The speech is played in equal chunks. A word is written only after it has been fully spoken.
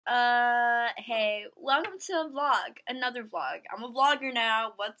Hey, welcome to a vlog, another vlog. I'm a vlogger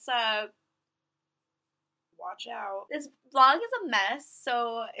now, what's up? Watch out. This vlog is a mess,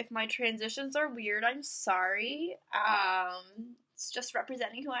 so if my transitions are weird, I'm sorry. It's just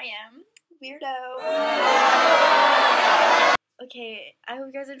representing who I am. Weirdo. Okay, I hope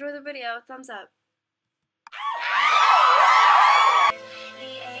you guys enjoy the video. Thumbs up.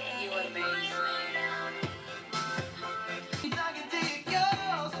 You amazing.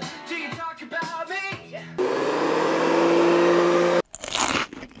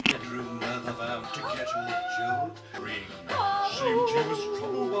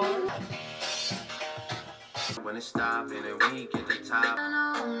 When it's stopping and we get the top.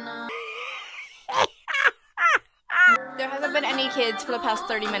 There hasn't been any kids for the past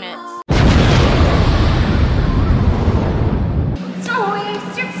 30 minutes. Don't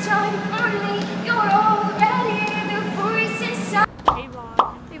waste your time on me. You're already the voice inside. Hey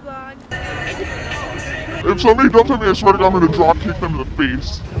vlog. Hey vlog. If somebody dumps on me, I swear to God, I'm gonna drop kick them in the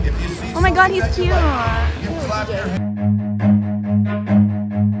face. Oh my God, he's cute.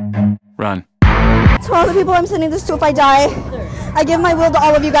 Run. To all the people I'm sending this to if I die, I give my will to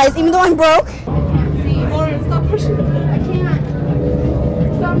all of you guys, even though I'm broke. Lauren, stop pushing me. I can't.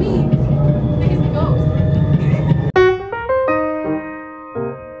 It's not me. I think it's the ghost.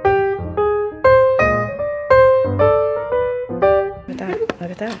 Look at that.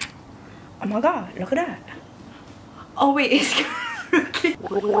 Look at that. Oh my God, look at that. Oh wait, it's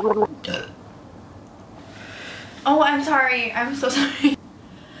Oh, I'm sorry. I'm so sorry.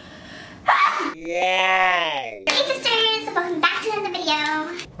 Hey sisters, welcome back to another video.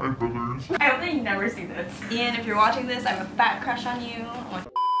 Hi, brothers. I hope that you never see this. Ian, if you're watching this, I have a fat crush on you.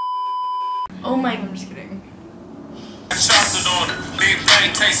 Oh my, I'm just kidding. Chocolate on it, big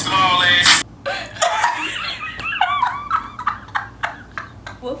bang, taste small ass.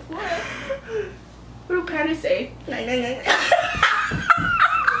 Woof woof. What do pandas say?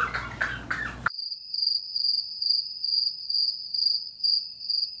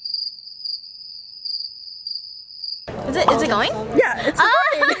 Is it going? Yeah, it's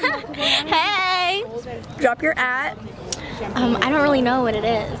recording. Hey! Drop your at. I don't really know what it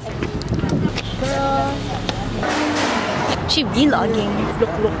is. Girl. She vlogging.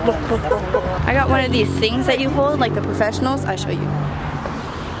 I got one of these things that you hold, like the professionals. I'll show you.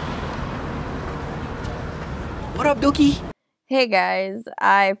 What up, Dookie? Hey guys,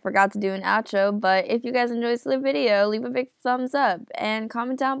 I forgot to do an outro, but if you guys enjoyed this video, leave a big thumbs up and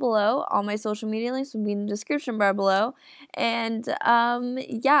comment down below. All my social media links will be in the description bar below. And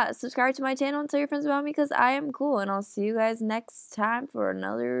yeah, subscribe to my channel and tell your friends about me because I am cool. And I'll see you guys next time for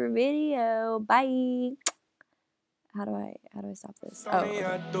another video. Bye. How do I stop this? Oh, okay.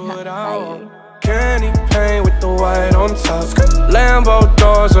 Bye. Candy paint with the white on top. Lambo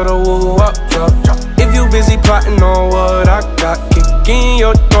doors or the woo up drop. If you busy plotting on what I got, kick in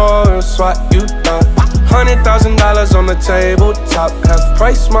your door and swat you thought. $100,000 on the tabletop. Half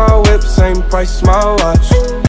price my whip, same price my watch.